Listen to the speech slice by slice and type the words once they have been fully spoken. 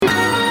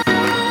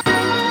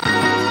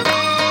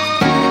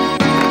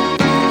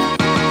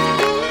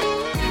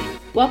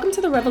Welcome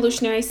to the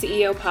Revolutionary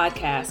CEO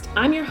Podcast.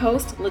 I'm your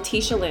host,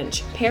 Letitia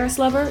Lynch, Paris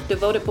lover,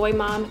 devoted boy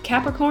mom,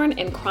 Capricorn,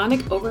 and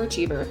chronic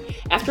overachiever.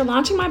 After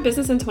launching my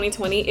business in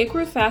 2020, it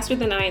grew faster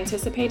than I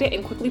anticipated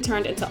and quickly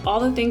turned into all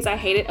the things I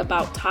hated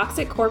about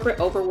toxic corporate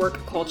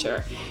overwork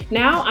culture.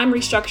 Now I'm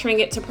restructuring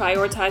it to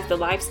prioritize the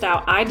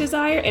lifestyle I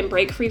desire and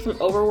break free from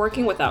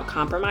overworking without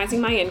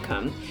compromising my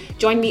income.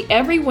 Join me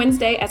every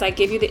Wednesday as I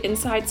give you the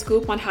inside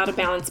scoop on how to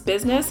balance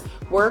business,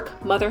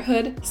 work,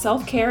 motherhood,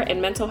 self-care, and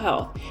mental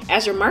health.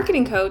 As your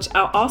marketing coach,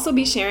 I'll also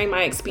be sharing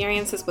my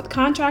experiences with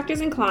contractors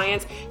and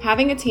clients,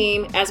 having a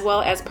team, as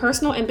well as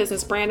personal and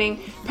business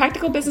branding,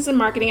 practical business and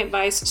marketing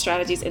advice,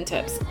 strategies, and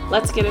tips.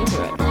 Let's get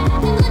into it.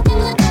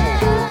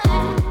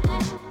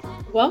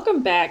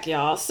 Welcome back,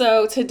 y'all.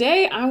 So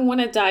today I want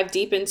to dive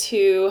deep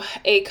into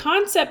a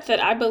concept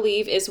that I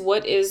believe is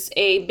what is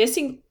a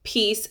missing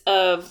piece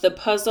of the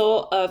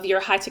puzzle of your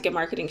high-ticket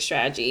marketing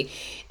strategy.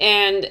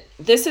 And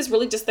this is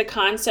really just the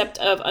concept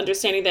of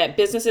understanding that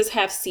businesses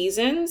have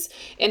seasons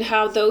and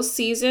how those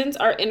seasons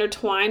are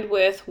intertwined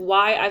with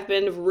why I've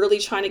been really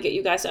trying to get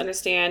you guys to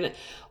understand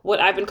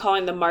what I've been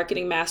calling the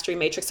marketing mastery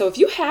matrix. So if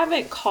you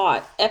haven't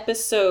caught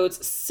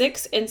episodes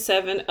 6 and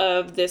 7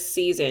 of this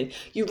season,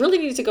 you really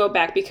need to go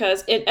back,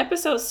 because in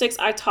episode 6,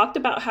 I talked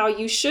about how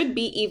you should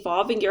be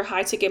evolving your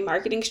high ticket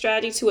marketing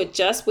strategy to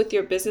adjust with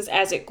your business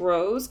as it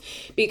grows,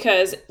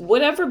 because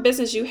whatever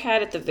business you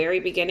had at the very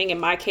beginning, in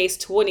my case,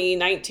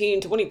 2019,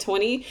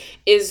 2020,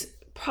 is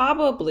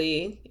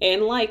probably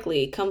and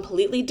likely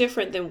completely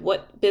different than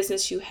what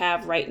business you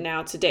have right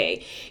now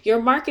today. Your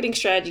marketing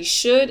strategy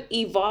should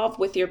evolve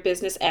with your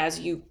business as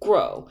you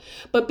grow.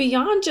 But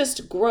beyond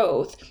just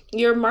growth,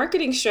 your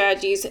marketing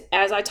strategies,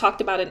 as I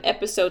talked about in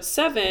episode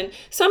 7,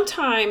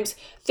 sometimes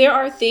there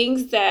are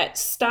things that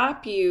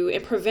stop you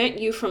and prevent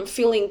you from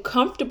feeling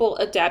comfortable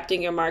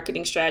adapting your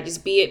marketing strategies,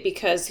 be it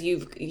because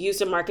you've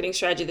used a marketing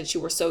strategy that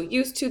you were so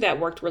used to that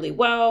worked really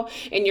well,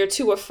 and you're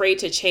too afraid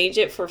to change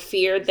it for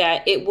fear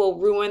that it will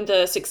ruin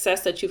the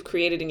success that you've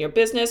created in your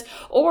business,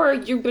 or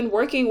you've been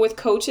working with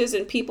coaches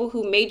and people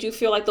who made you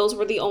feel like those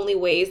were the only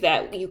ways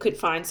that you could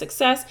find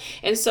success.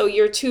 And so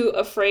you're too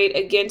afraid,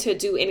 again, to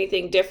do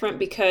anything different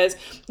because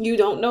you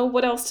don't know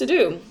what else to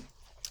do.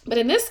 But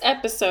in this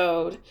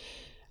episode,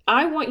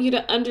 I want you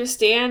to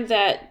understand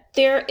that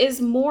there is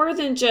more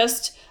than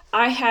just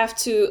I have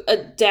to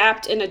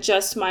adapt and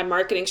adjust my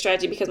marketing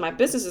strategy because my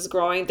business is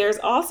growing. There's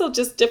also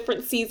just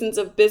different seasons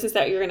of business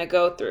that you're going to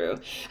go through.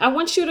 I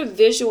want you to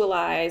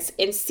visualize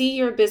and see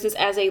your business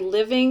as a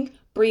living,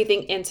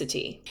 breathing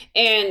entity.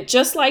 And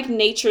just like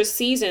nature's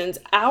seasons,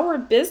 our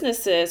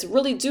businesses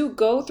really do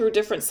go through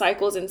different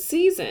cycles and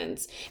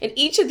seasons. And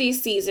each of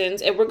these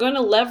seasons, and we're going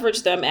to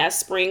leverage them as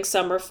spring,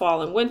 summer,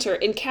 fall, and winter,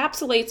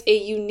 encapsulates a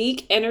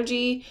unique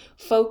energy,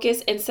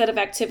 focus, and set of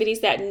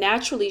activities that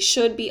naturally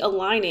should be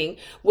aligning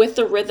with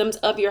the rhythms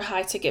of your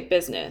high-ticket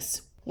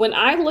business. When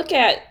I look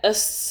at a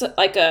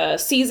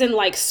season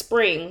like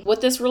spring,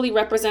 what this really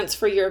represents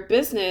for your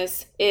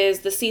business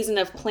is the season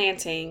of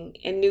planting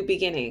and new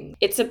beginning.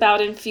 It's about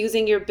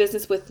infusing your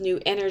business with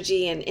new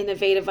energy and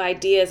innovative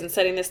ideas and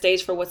setting the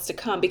stage for what's to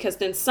come, because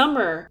then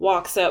summer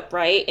walks up,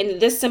 right?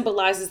 And this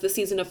symbolizes the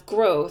season of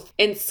growth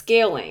and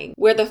scaling,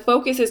 where the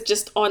focus is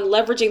just on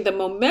leveraging the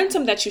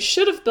momentum that you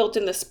should have built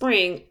in the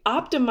spring,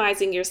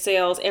 optimizing your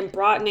sales and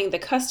broadening the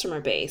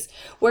customer base.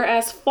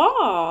 Whereas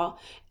fall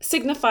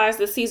signifies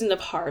the season of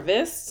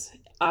harvest,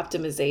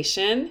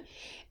 optimization,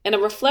 and a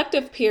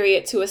reflective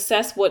period to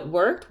assess what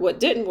worked,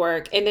 what didn't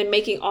work, and then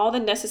making all the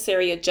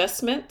necessary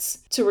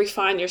adjustments to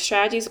refine your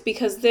strategies.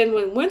 Because then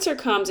when winter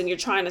comes and you're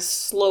trying to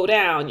slow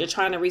down, you're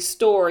trying to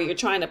restore, you're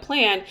trying to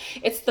plan,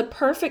 it's the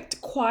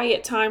perfect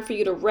quiet time for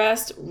you to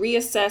rest,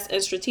 reassess,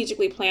 and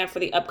strategically plan for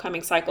the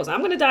upcoming cycles. I'm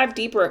going to dive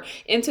deeper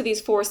into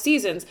these 4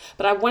 seasons,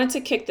 but I wanted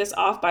to kick this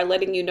off by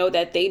letting you know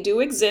that they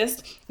do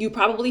exist. You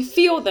probably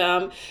feel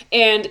them,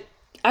 and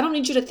I don't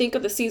need you to think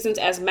of the seasons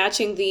as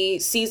matching the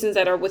seasons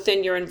that are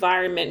within your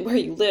environment where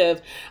you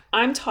live.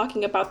 I'm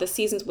talking about the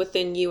seasons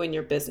within you and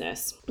your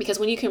business. Because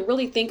when you can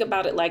really think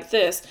about it like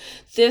this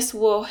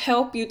will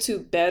help you to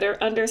better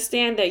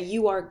understand that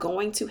you are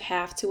going to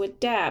have to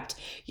adapt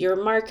your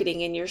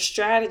marketing and your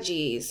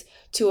strategies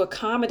to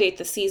accommodate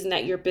the season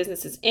that your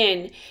business is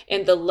in,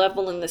 and the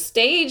level and the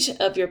stage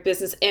of your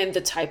business, and the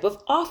type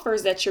of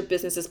offers that your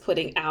business is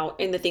putting out,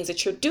 and the things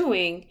that you're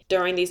doing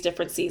during these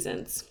different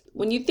seasons.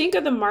 When you think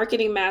of the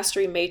marketing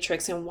mastery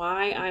matrix and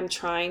why I'm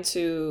trying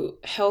to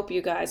help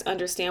you guys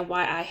understand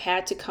why I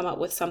had to come up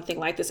with something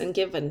like this and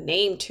give a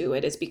name to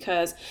it, is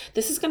because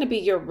this is going to be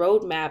your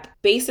roadmap,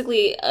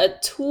 basically a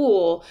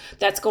tool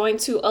that's going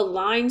to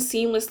align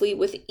seamlessly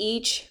with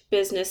each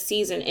business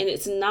season, and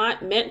it's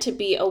not meant to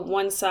be a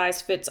one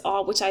size fits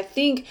all, which I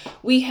think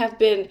we have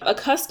been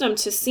accustomed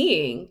to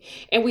seeing,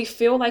 and we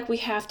feel like we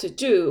have to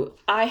do.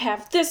 I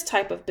have this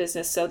type of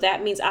business, so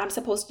that means I'm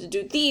supposed to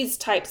do these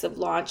types of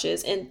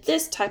launches and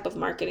this type of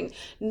marketing.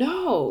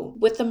 No,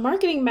 with the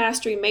Marketing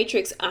Mastery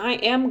Matrix, I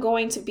am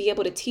going to be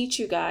able to teach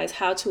you guys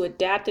how to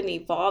adapt and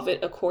evolve it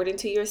according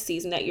to your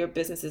season that your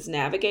business is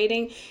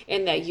navigating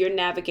and that you're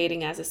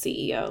navigating as a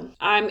CEO.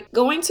 I'm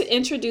going to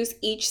introduce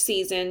each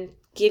season,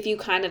 give you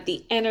kind of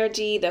the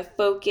energy, the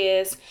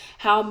focus,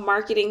 how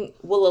marketing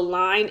will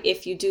align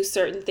if you do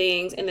certain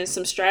things, and then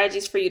some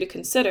strategies for you to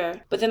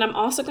consider. But then I'm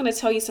also going to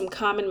tell you some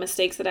common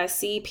mistakes that I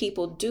see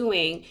people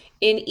doing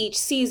in each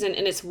season,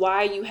 and it's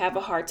why you have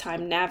a hard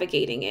time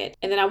navigating it.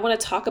 And then I want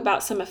to talk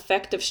about some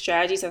effective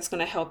strategies that's going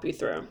to help you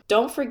through.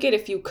 Don't forget,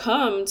 if you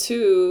come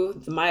to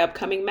my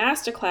upcoming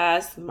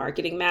masterclass,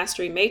 Marketing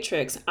Mastery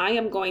Matrix, I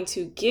am going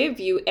to give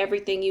you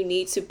everything you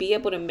need to be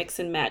able to mix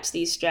and match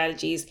these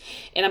strategies,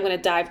 and I'm going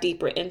to dive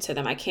deeper into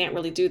them. I can't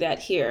really do that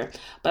here,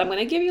 but I'm going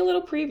to give you a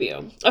little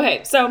preview.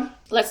 Okay, so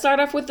let's start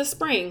off with the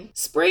spring.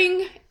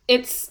 Spring,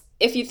 if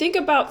you think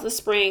about the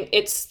spring,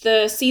 it's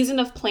the season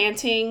of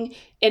planting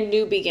and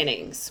new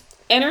beginnings.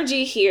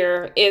 Energy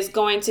here is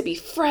going to be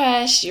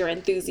fresh, you're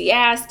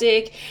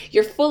enthusiastic,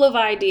 you're full of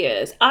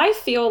ideas. I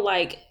feel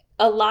like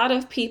a lot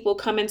of people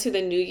come into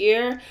the new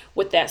year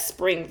with that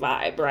spring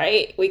vibe,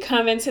 right? We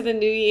come into the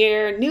new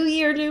year, new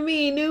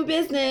me, new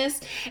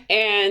business,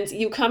 and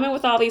you come in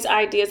with all these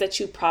ideas that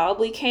you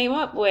probably came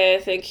up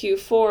with in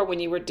Q4 when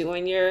you were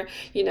doing your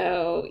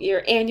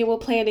annual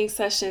planning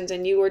sessions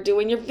and you were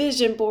doing your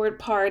vision board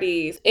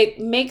parties. It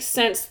makes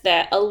sense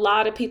that a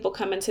lot of people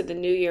come into the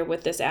new year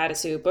with this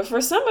attitude. But for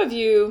some of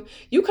you,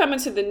 you come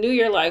into the new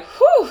year like,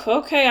 whew,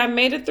 okay, I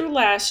made it through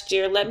last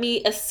year. Let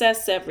me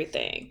assess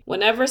everything.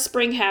 Whenever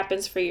spring happens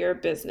for your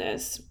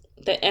business,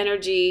 the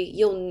energy,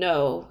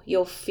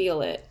 you'll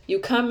feel it. You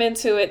come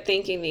into it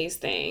thinking these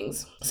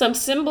things. Some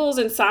symbols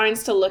and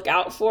signs to look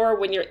out for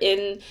when you're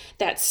in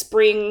that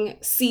spring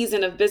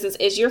season of business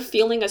is you're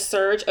feeling a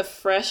surge of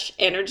fresh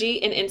energy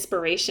and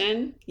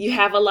inspiration. You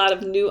have a lot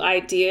of new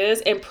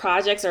ideas and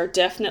projects are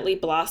definitely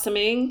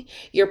blossoming.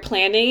 You're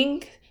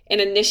planning an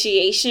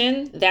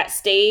initiation, that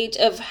stage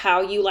of how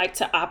you like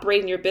to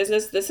operate in your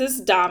business. This is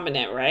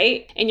dominant,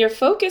 right? And your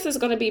focus is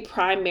going to be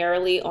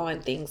primarily on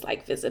things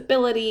like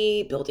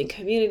visibility, building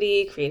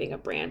community, creating a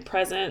brand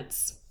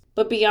presence.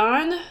 But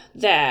beyond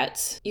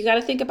that, you got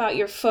to think about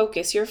your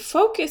focus. Your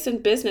focus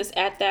in business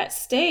at that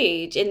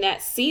stage, in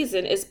that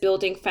season, is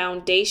building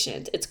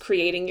foundations. It's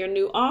creating your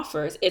new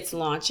offers. It's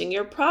launching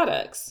your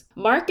products.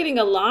 Marketing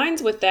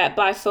aligns with that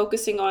by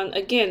focusing on,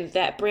 again,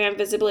 that brand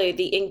visibility,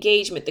 the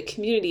engagement, the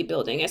community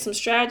building. And some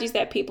strategies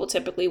that people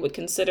typically would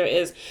consider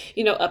is,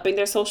 upping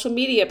their social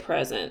media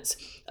presence,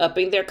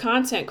 upping their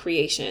content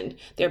creation,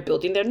 they're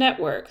building their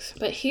networks.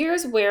 But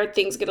here's where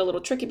things get a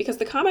little tricky, because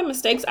the common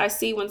mistakes I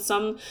see when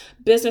some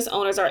business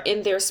owners are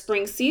in their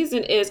spring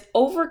season is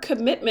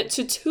overcommitment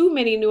to too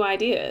many new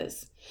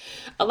ideas.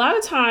 A lot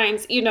of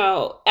times,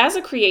 as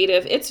a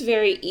creative, it's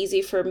very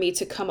easy for me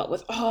to come up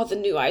with all the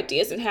new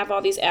ideas and have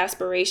all these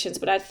aspirations.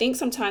 But I think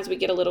sometimes we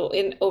get a little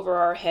in over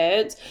our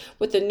heads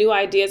with the new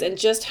ideas and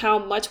just how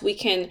much we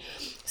can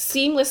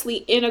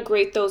seamlessly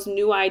integrate those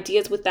new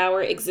ideas with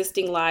our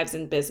existing lives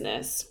and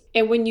business.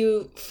 And when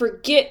you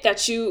forget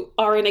that you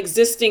are an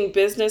existing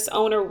business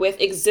owner with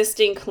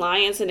existing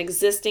clients and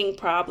existing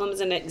problems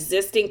and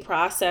existing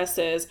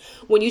processes,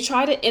 when you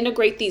try to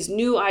integrate these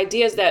new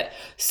ideas that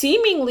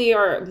seemingly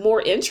are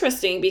more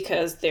interesting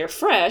because they're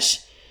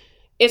fresh,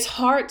 it's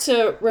hard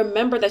to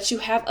remember that you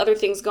have other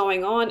things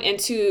going on and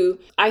to,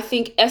 I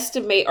think,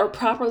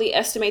 properly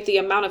estimate the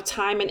amount of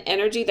time and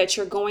energy that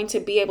you're going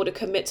to be able to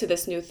commit to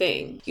this new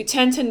thing. You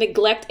tend to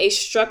neglect a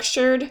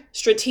structured,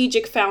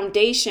 strategic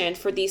foundation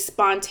for these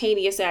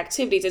spontaneous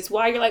activities. It's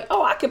why you're like,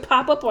 oh, I could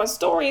pop up on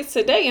stories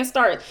today and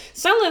start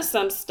selling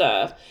some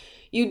stuff.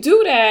 You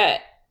do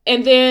that,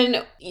 and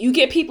then you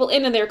get people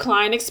in and their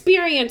client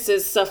experience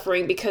is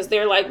suffering because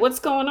they're like, what's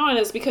going on?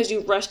 It's because you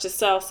rushed to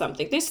sell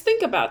something. Just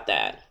think about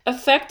that.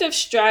 Effective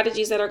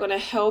strategies that are going to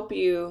help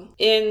you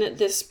in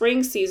this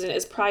spring season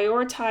is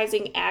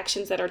prioritizing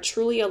actions that are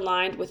truly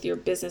aligned with your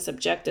business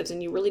objectives.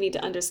 And you really need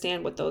to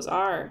understand what those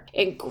are,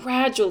 and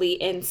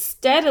gradually and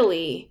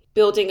steadily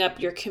building up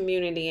your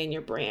community and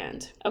your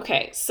brand.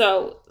 Okay,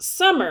 so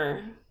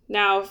summer.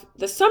 Now,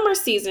 the summer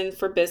season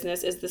for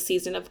business is the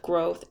season of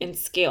growth and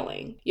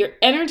scaling. Your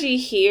energy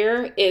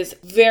here is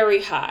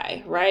very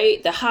high,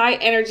 right? The high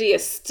energy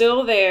is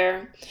still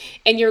there,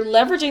 and you're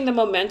leveraging the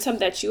momentum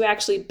that you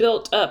actually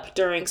built up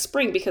during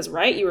spring because,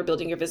 right, you were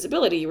building your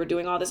visibility. You were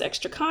doing all this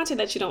extra content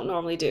that you don't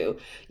normally do.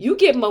 You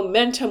get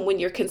momentum when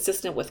you're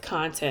consistent with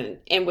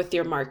content and with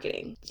your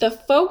marketing. The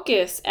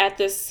focus at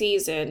this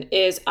season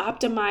is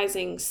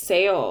optimizing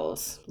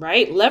sales,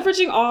 right?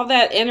 Leveraging all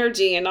that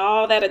energy and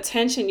all that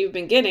attention you've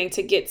been getting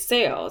to get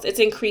sales. It's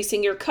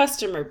increasing your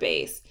customer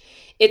base.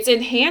 It's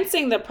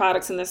enhancing the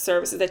products and the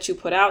services that you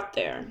put out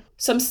there.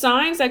 Some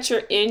signs that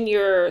you're in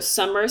your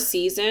summer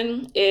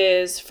season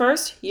is,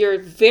 first, you're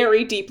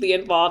very deeply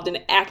involved in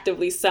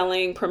actively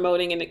selling,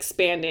 promoting, and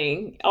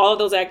expanding all of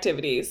those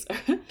activities.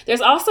 There's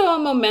also a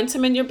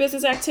momentum in your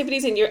business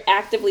activities, and you're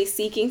actively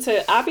seeking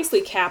to obviously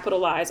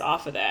capitalize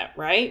off of that,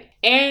 right?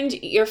 And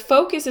your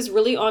focus is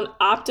really on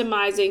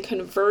optimizing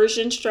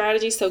conversion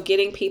strategies, so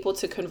getting people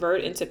to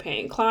convert into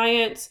paying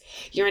clients.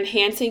 You're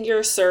enhancing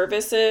your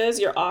services,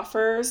 your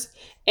offers,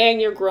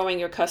 and you're growing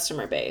your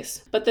customer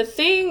base. But the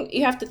thing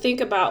you have to think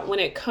about when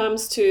it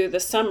comes to the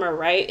summer,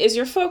 right, is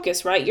your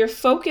focus, right? Your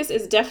focus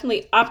is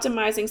definitely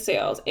optimizing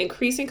sales,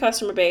 increasing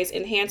customer base,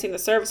 enhancing the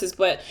services.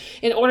 But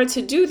in order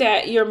to do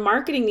that, your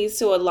marketing needs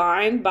to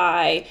align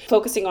by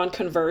focusing on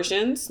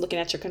conversions, looking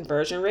at your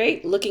conversion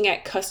rate, looking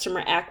at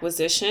customer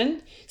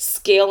acquisition,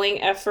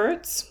 scaling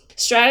efforts.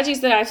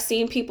 Strategies that I've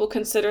seen people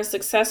consider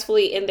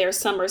successfully in their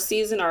summer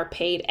season are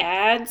paid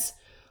ads,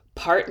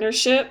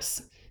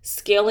 partnerships,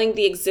 scaling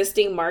the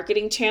existing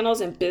marketing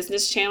channels and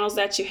business channels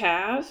that you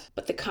have.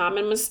 But the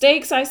common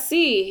mistakes I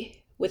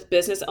see with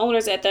business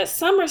owners at that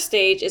summer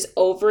stage is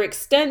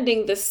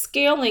overextending the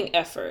scaling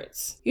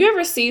efforts. You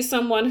ever see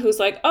someone who's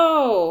like,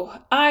 oh,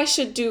 I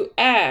should do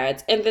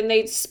ads, and then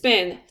they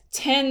spend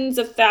tens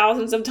of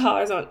thousands of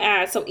dollars on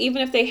ads. So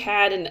even if they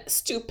had a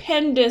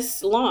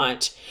stupendous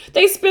launch,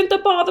 they spent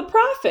up all the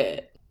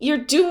profit. You're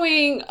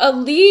doing a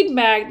lead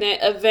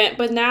magnet event,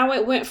 but now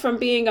it went from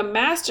being a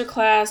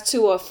masterclass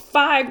to a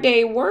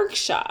 5-day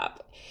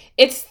workshop.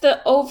 It's the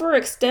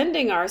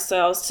overextending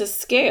ourselves to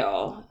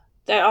scale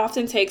that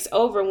often takes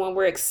over when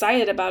we're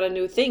excited about a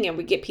new thing and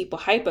we get people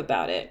hype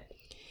about it.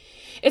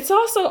 It's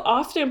also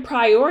often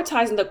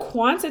prioritizing the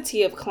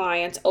quantity of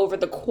clients over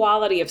the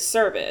quality of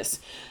service.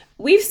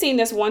 We've seen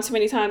this one too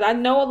many times. I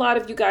know a lot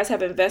of you guys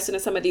have invested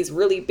in some of these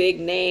really big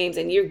names,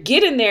 and you're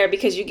getting there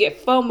because you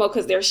get FOMO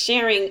because they're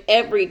sharing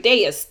every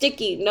day a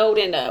sticky note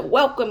and a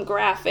welcome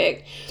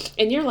graphic.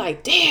 And you're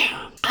like,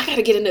 damn, I got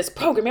to get in this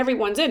program.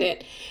 Everyone's in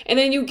it. And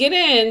then you get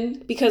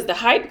in because the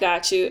hype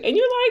got you. And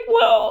you're like,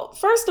 well,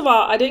 first of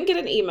all, I didn't get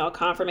an email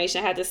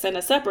confirmation. I had to send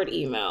a separate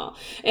email.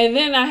 And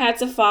then I had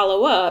to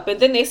follow up.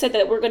 And then they said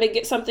that we're going to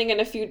get something in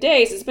a few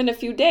days. It's been a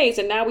few days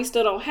and now we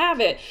still don't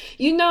have it.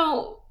 You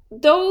know,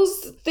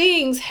 those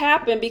things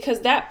happen because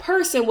that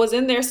person was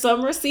in their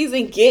summer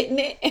season getting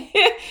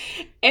it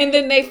and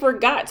then they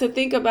forgot to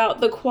think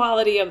about the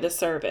quality of the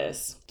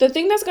service. The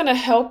thing that's going to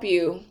help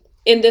you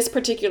in this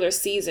particular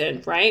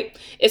season, right,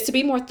 is to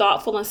be more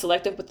thoughtful and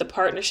selective with the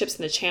partnerships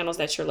and the channels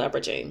that you're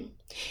leveraging,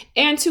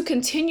 and to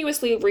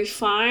continuously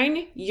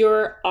refine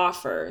your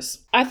offers.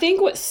 I think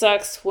what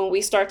sucks when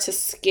we start to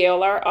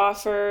scale our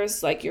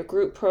offers, like your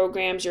group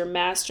programs, your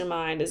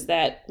mastermind, is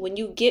that when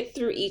you get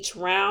through each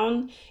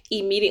round,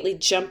 immediately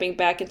jumping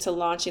back into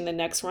launching the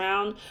next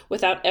round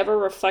without ever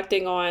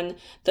reflecting on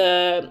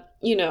the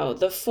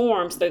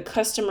forms, the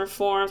customer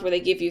forms where they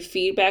give you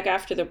feedback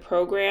after the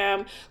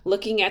program,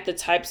 looking at the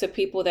types of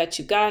people that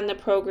you got in the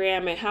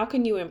program and how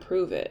can you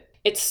improve it.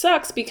 It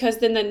sucks because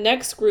then the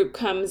next group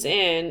comes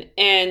in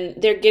and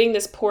they're getting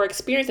this poor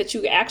experience that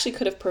you actually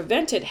could have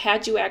prevented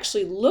had you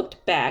actually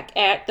looked back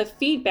at the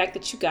feedback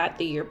that you got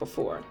the year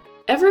before.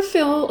 Ever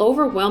feel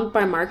overwhelmed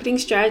by marketing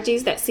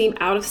strategies that seem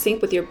out of sync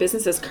with your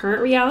business's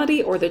current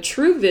reality or the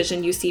true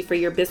vision you see for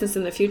your business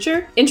in the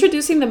future?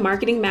 Introducing the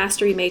Marketing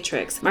Mastery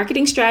Matrix,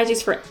 marketing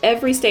strategies for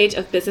every stage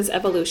of business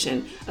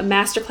evolution, a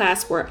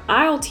masterclass where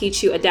I'll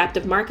teach you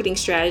adaptive marketing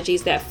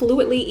strategies that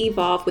fluidly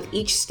evolve with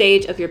each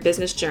stage of your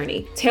business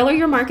journey. Tailor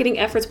your marketing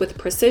efforts with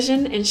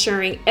precision,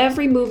 ensuring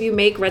every move you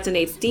make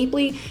resonates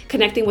deeply,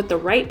 connecting with the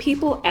right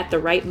people at the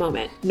right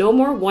moment. No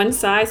more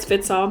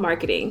one-size-fits-all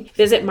marketing.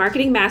 Visit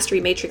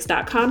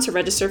marketingmasterymatrix.com to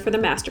register for the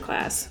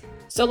masterclass.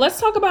 So let's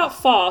talk about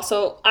fall.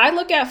 So I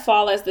look at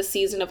fall as the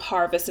season of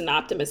harvest and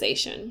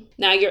optimization.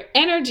 Now, your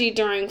energy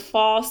during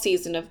fall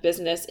season of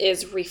business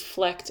is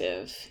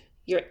reflective.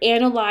 You're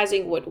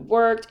analyzing what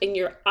worked and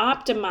you're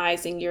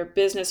optimizing your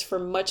business for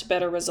much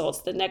better results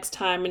the next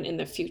time and in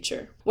the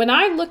future. When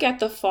I look at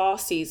the fall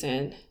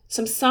season,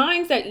 some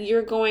signs that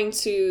you're going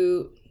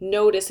to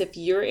notice if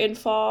you're in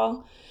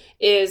fall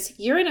is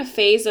you're in a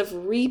phase of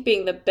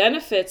reaping the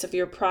benefits of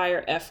your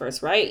prior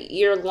efforts, right?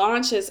 Your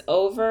launch is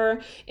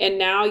over and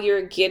now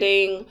you're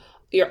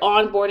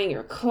onboarding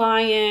your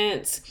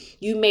clients.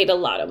 You made a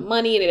lot of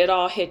money and it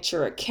all hit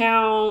your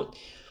account,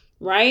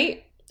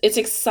 right? It's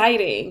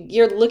exciting.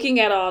 You're looking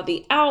at all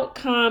the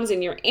outcomes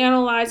and you're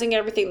analyzing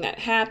everything that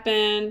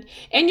happened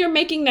and you're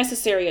making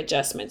necessary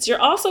adjustments. You're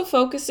also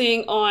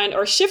focusing on,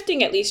 or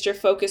shifting at least your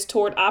focus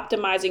toward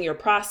optimizing your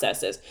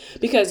processes,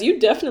 because you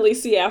definitely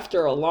see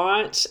after a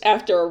launch,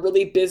 after a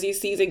really busy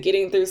season,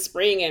 getting through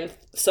spring and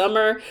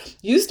summer,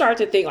 you start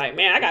to think like,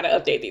 man, I got to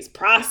update these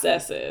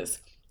processes.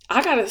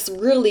 I got to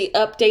really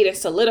update and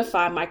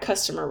solidify my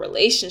customer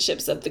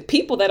relationships of the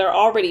people that are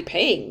already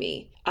paying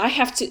me. I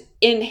have to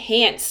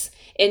enhance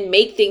and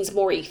make things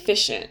more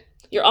efficient.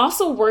 You're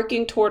also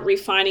working toward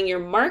refining your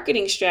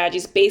marketing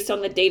strategies based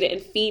on the data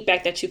and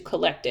feedback that you've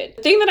collected.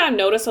 The thing that I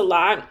notice a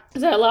lot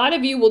is that a lot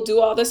of you will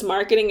do all this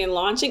marketing and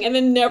launching and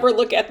then never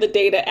look at the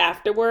data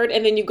afterward.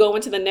 And then you go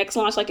into the next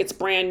launch like it's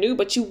brand new,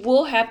 but you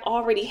will have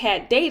already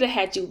had data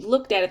had you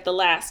looked at it the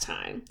last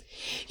time.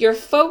 Your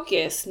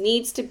focus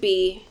needs to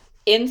be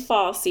in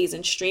fall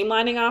season,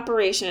 streamlining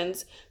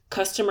operations,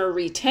 customer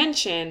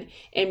retention,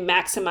 and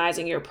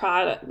maximizing your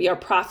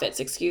profits.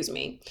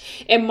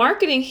 And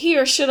marketing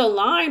here should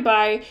align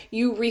by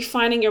you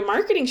refining your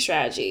marketing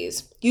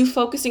strategies, you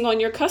focusing on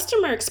your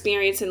customer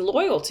experience and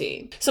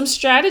loyalty. Some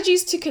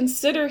strategies to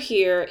consider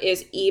here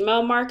is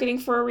email marketing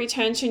for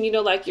retention,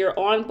 like your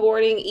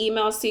onboarding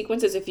email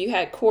sequences. If you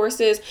had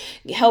courses,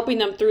 helping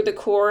them through the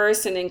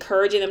course and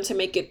encouraging them to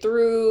make it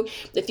through.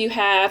 If you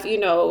have,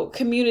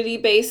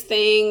 community-based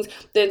things,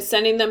 then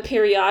sending them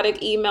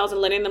periodic emails and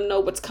letting them know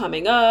what's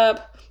coming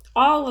up.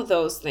 All of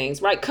those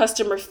things, right?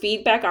 Customer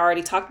feedback, I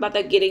already talked about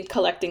that,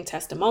 collecting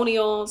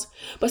testimonials.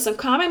 But some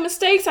common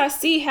mistakes I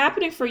see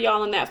happening for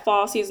y'all in that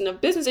fall season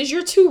of business is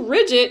you're too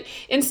rigid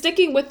in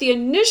sticking with the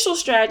initial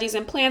strategies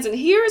and plans. And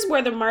here's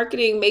where the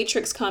marketing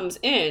matrix comes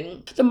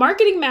in. The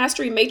marketing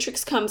mastery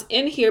matrix comes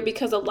in here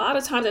because a lot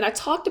of times, and I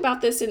talked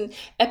about this in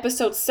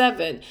episode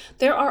 7,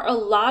 there are a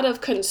lot of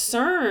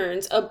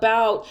concerns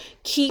about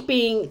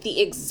keeping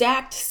the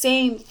exact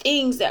same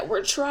things that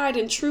were tried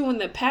and true in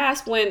the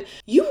past when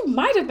you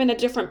might have been a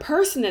different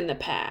person in the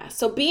past.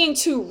 So being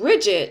too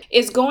rigid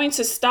is going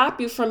to stop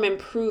you from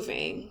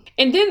improving.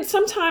 And then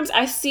sometimes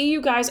I see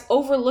you guys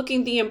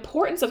overlooking the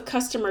importance of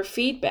customer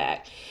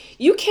feedback.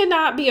 You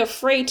cannot be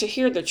afraid to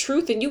hear the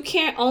truth, and you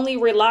can't only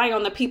rely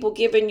on the people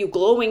giving you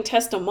glowing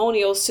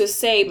testimonials to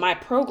say my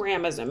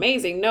program is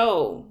amazing.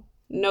 No,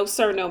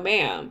 sir, no,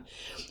 ma'am.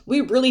 We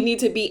really need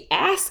to be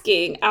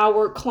asking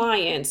our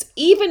clients,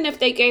 even if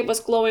they gave us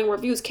glowing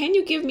reviews, can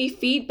you give me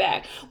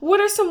feedback?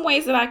 What are some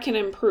ways that I can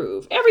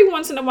improve? Every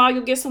once in a while,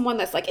 you'll get someone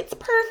that's like, it's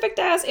perfect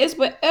as is,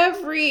 but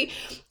every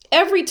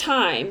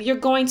time you're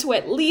going to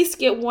at least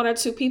get one or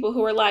two people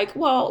who are like,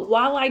 well,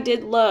 while I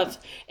did love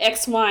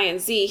X, Y,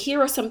 and Z,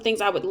 here are some things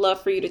I would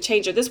love for you to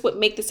change, or this would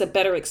make this a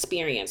better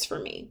experience for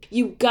me.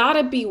 You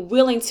gotta be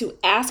willing to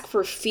ask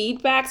for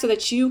feedback so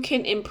that you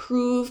can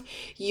improve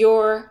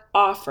your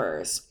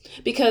offers.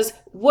 Because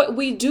what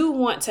we do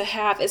want to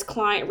have is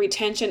client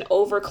retention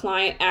over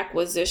client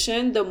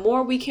acquisition. The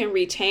more we can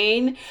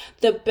retain,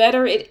 the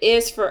better it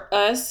is for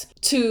us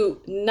to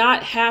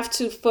not have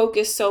to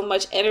focus so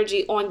much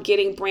energy on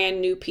getting brand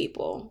new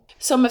people.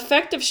 Some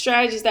effective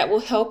strategies that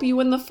will help you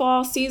in the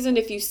fall season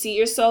if you see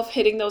yourself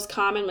hitting those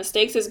common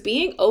mistakes is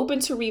being open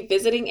to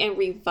revisiting and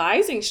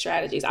revising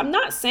strategies. I'm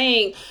not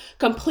saying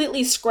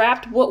completely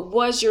scrapped what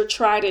was your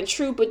tried and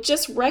true, but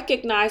just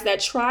recognize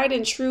that tried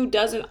and true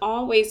doesn't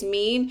always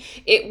mean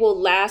it will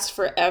last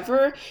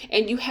forever.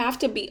 And you have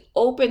to be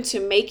open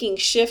to making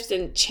shifts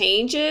and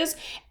changes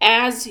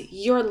as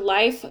your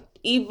life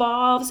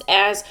evolves,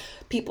 as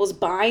people's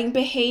buying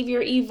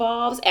behavior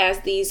evolves, as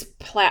these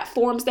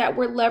platforms that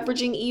we're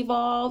leveraging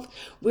evolve.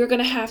 We're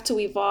going to have to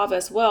evolve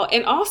as well.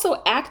 And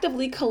also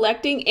actively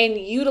collecting and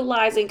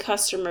utilizing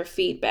customer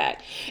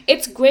feedback.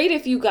 It's great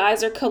if you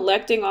guys are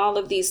collecting all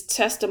of these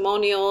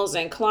testimonials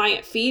and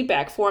client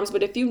feedback forms,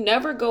 but if you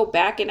never go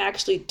back and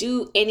actually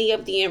do any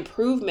of the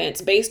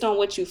improvements based on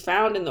what you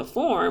found in the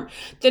form,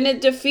 then it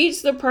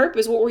defeats the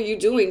purpose. What were you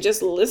doing?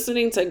 Just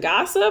listening to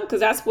gossip? Because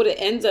that's what it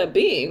ends up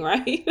being,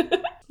 right?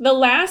 The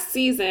last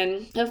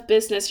season of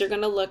business you're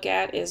going to look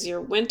at is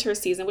your winter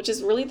season, which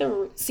is really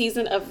the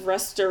season of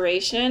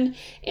restoration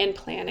and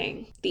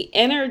planning. The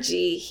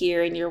energy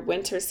here in your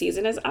winter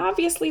season is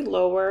obviously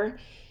lower.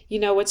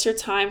 It's your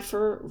time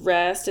for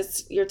rest.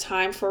 It's your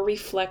time for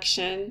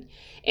reflection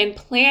and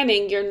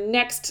planning your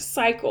next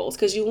cycles,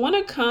 because you want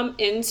to come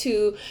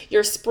into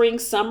your spring,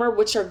 summer,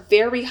 which are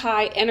very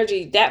high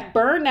energy. That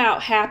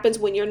burnout happens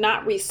when you're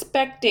not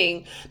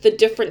respecting the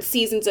different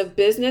seasons of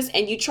business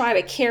and you try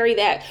to carry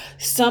that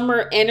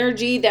summer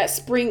energy, that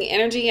spring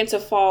energy into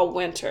fall,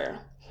 winter.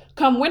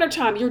 Come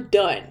wintertime, you're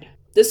done.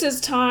 This is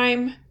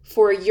time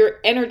for your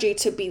energy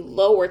to be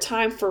lower,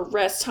 time for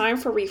rest, time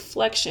for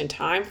reflection,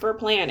 time for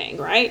planning,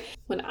 right?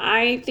 When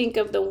I think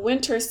of the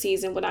winter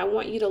season, what I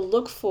want you to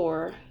look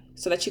for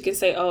so that you can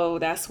say, oh,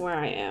 that's where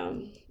I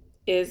am,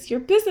 is your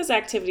business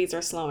activities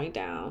are slowing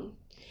down.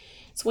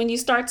 It's when you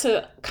start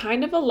to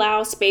kind of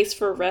allow space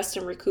for rest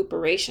and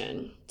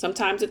recuperation.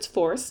 Sometimes it's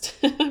forced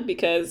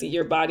because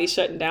your body's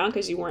shutting down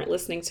because you weren't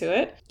listening to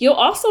it. You'll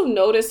also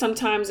notice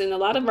sometimes in a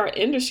lot of our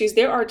industries,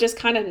 there are just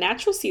kind of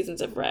natural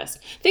seasons of rest.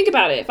 Think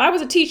about it. If I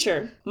was a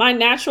teacher, my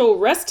natural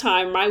rest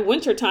time, my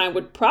winter time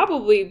would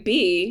probably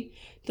be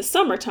the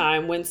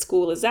summertime when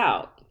school is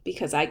out,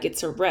 because I get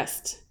to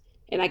rest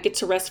and I get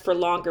to rest for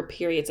longer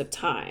periods of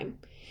time.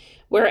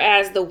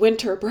 Whereas the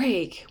winter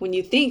break, when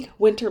you think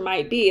winter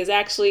might be, is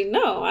actually,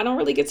 no, I don't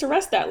really get to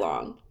rest that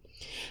long.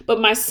 But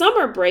my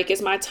summer break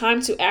is my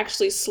time to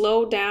actually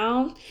slow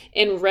down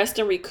and rest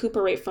and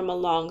recuperate from a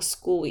long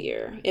school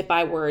year if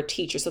I were a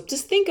teacher. So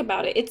just think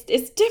about it.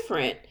 It's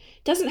different.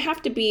 It doesn't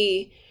have to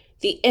be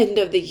the end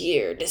of the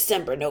year,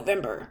 December,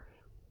 November.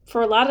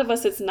 For a lot of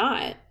us, it's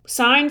not.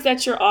 Signs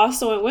that you're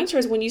also in winter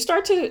is when you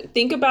start to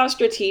think about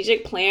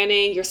strategic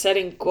planning, you're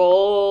setting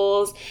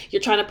goals,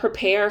 you're trying to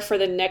prepare for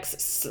the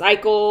next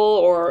cycle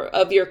or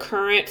of your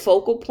current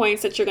focal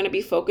points that you're going to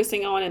be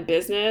focusing on in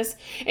business.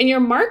 And your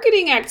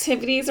marketing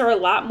activities are a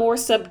lot more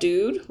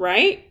subdued,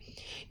 right?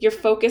 You're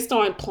focused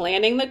on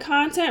planning the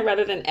content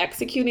rather than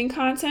executing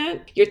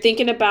content. You're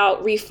thinking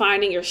about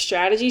refining your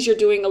strategies. You're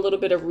doing a little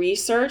bit of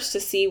research to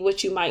see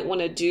what you might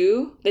want to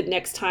do the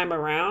next time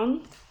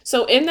around.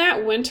 So in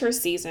that winter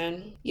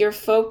season, your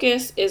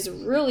focus is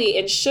really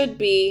and should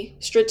be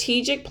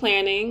strategic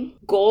planning,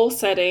 goal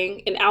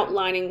setting, and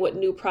outlining what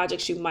new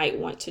projects you might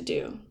want to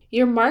do.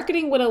 Your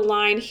marketing would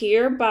align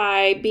here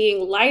by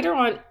being lighter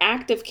on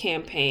active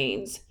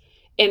campaigns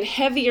and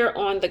heavier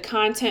on the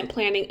content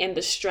planning and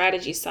the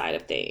strategy side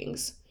of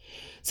things.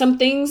 Some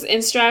things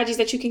and strategies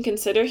that you can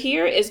consider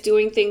here is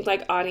doing things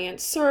like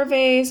audience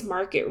surveys,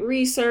 market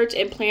research,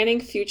 and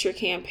planning future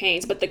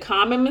campaigns. But the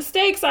common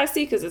mistakes I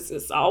see, because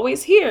it's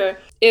always here,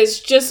 is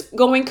just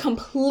going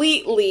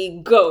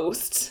completely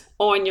ghost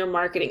on your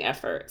marketing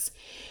efforts.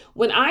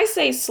 When I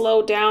say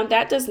slow down,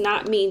 that does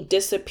not mean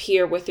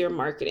disappear with your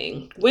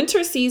marketing.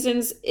 Winter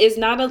seasons is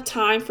not a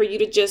time for you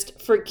to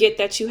just forget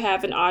that you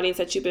have an audience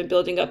that you've been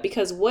building up,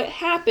 because what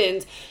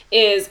happens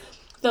is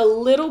the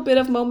little bit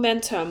of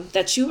momentum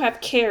that you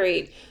have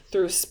carried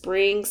through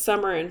spring,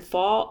 summer, and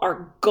fall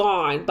are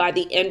gone by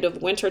the end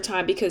of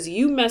wintertime because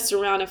you messed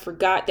around and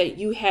forgot that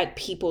you had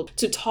people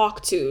to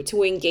talk to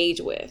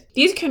engage with.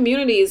 These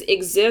communities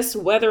exist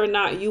whether or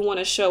not you want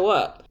to show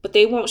up, but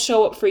they won't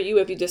show up for you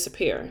if you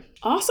disappear.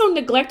 Also,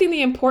 neglecting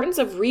the importance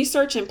of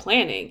research and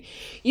planning.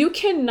 You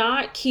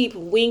cannot keep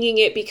winging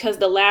it because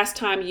the last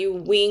time you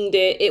winged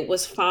it, it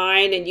was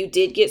fine and you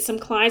did get some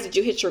clients. Did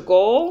you hit your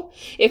goal?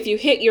 If you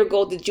hit your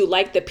goal, did you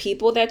like the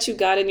people that you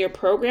got in your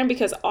program?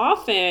 Because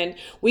often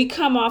we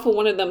come off of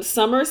one of them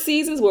summer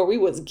seasons where we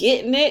was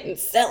getting it and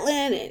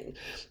selling and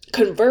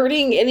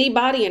converting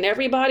anybody and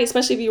everybody,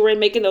 especially if you were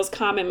making those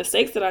common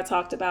mistakes that I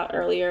talked about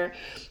earlier.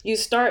 You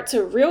start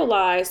to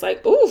realize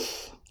like,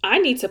 oof, I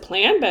need to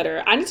plan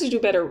better. I need to do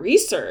better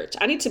research.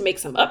 I need to make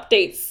some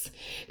updates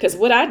because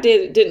what I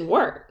did didn't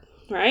work,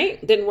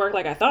 right? Didn't work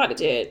like I thought it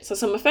did. So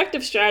some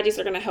effective strategies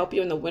are going to help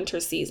you in the winter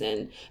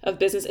season of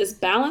business is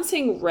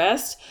balancing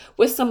rest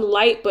with some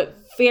light but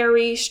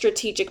very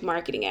strategic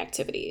marketing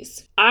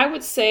activities. I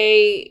would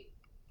say,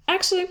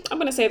 actually, I'm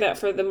going to say that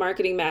for the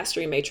Marketing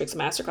Mastery Matrix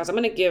Masterclass, I'm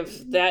going to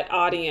give that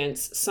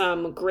audience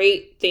some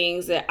great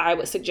things that I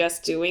would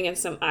suggest doing and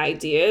some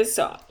ideas.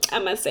 So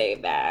I'm going to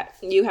save that.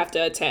 You have to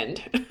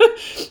attend.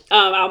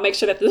 I'll make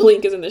sure that the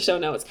link is in the show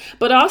notes.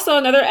 But also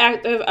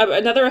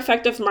another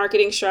effective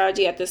marketing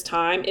strategy at this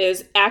time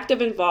is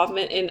active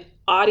involvement in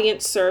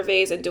audience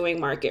surveys and doing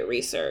market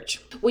research.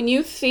 When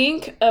you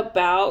think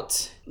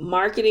about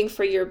marketing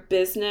for your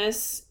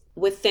business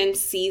within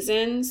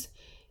seasons,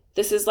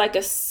 this is like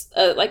a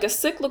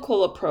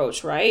cyclical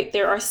approach, right?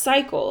 There are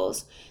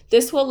cycles.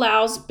 This will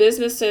allow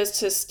businesses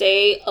to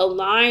stay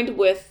aligned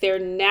with their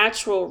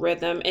natural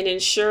rhythm and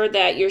ensure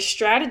that your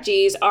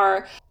strategies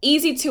are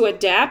easy to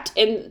adapt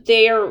and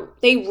they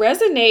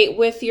resonate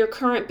with your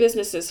current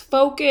business's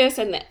focus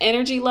and the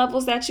energy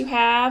levels that you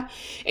have.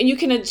 And you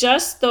can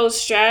adjust those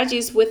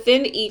strategies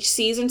within each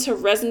season to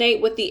resonate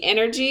with the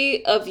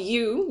energy of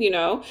you,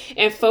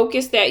 and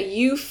focus that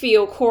you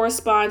feel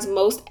corresponds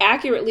most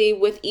accurately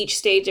with each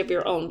stage of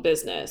your own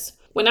business.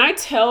 When I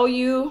tell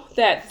you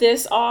that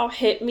this all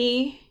hit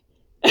me,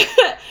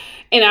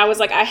 and I was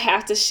like, I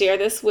have to share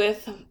this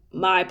with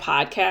my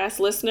podcast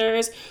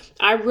listeners.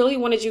 I really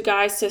wanted you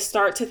guys to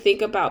start to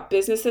think about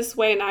business this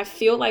way. And I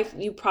feel like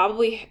you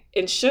probably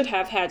and should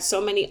have had so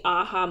many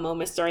aha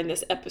moments during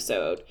this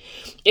episode.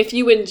 If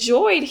you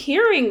enjoyed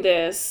hearing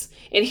this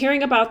and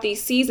hearing about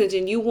these seasons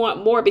and you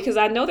want more, because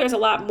I know there's a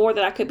lot more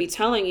that I could be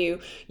telling you,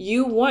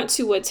 you want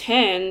to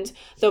attend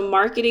the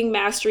Marketing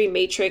Mastery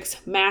Matrix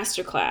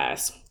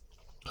Masterclass.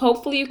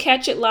 Hopefully you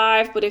catch it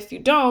live, but if you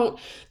don't,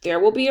 there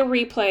will be a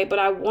replay. But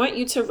I want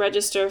you to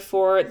register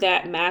for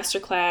that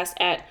masterclass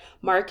at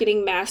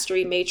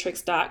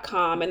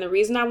marketingmasterymatrix.com. And the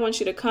reason I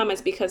want you to come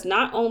is because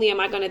not only am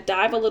I going to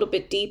dive a little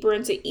bit deeper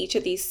into each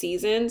of these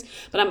seasons,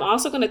 but I'm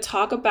also going to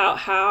talk about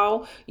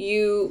how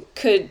you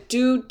could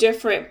do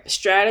different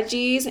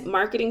strategies,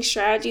 marketing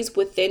strategies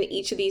within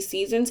each of these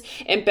seasons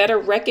and better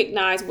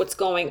recognize what's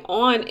going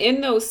on in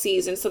those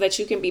seasons so that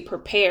you can be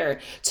prepared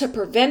to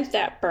prevent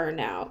that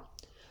burnout,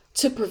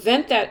 to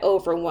prevent that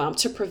overwhelm,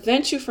 to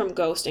prevent you from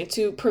ghosting,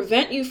 to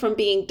prevent you from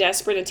being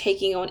desperate and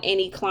taking on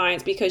any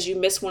clients because you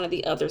missed one of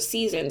the other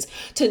seasons,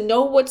 to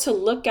know what to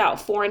look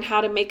out for and how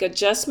to make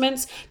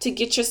adjustments to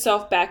get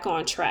yourself back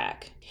on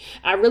track.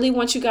 I really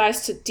want you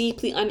guys to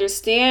deeply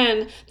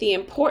understand the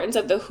importance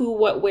of the who,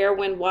 what, where,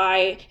 when,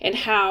 why, and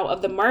how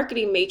of the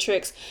marketing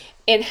matrix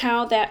and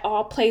how that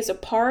all plays a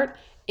part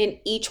in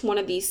each one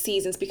of these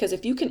seasons. Because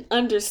if you can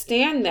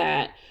understand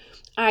that,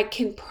 I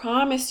can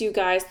promise you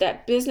guys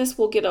that business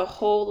will get a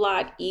whole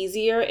lot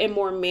easier and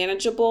more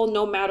manageable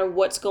no matter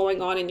what's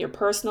going on in your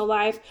personal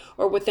life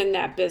or within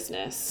that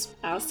business.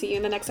 I'll see you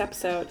in the next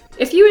episode.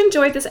 If you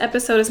enjoyed this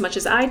episode as much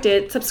as I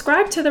did,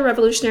 subscribe to the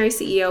Revolutionary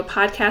CEO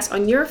podcast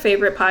on your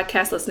favorite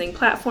podcast listening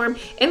platform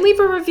and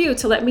leave a review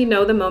to let me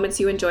know the moments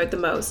you enjoyed the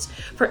most.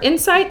 For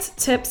insights,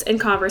 tips, and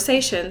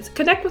conversations,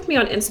 connect with me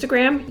on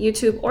Instagram,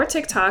 YouTube, or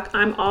TikTok.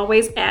 I'm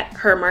always at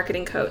Her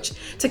Marketing Coach.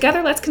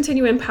 Together, let's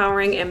continue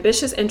empowering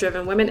ambitious and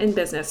driven women in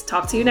business.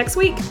 Talk to you next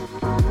week.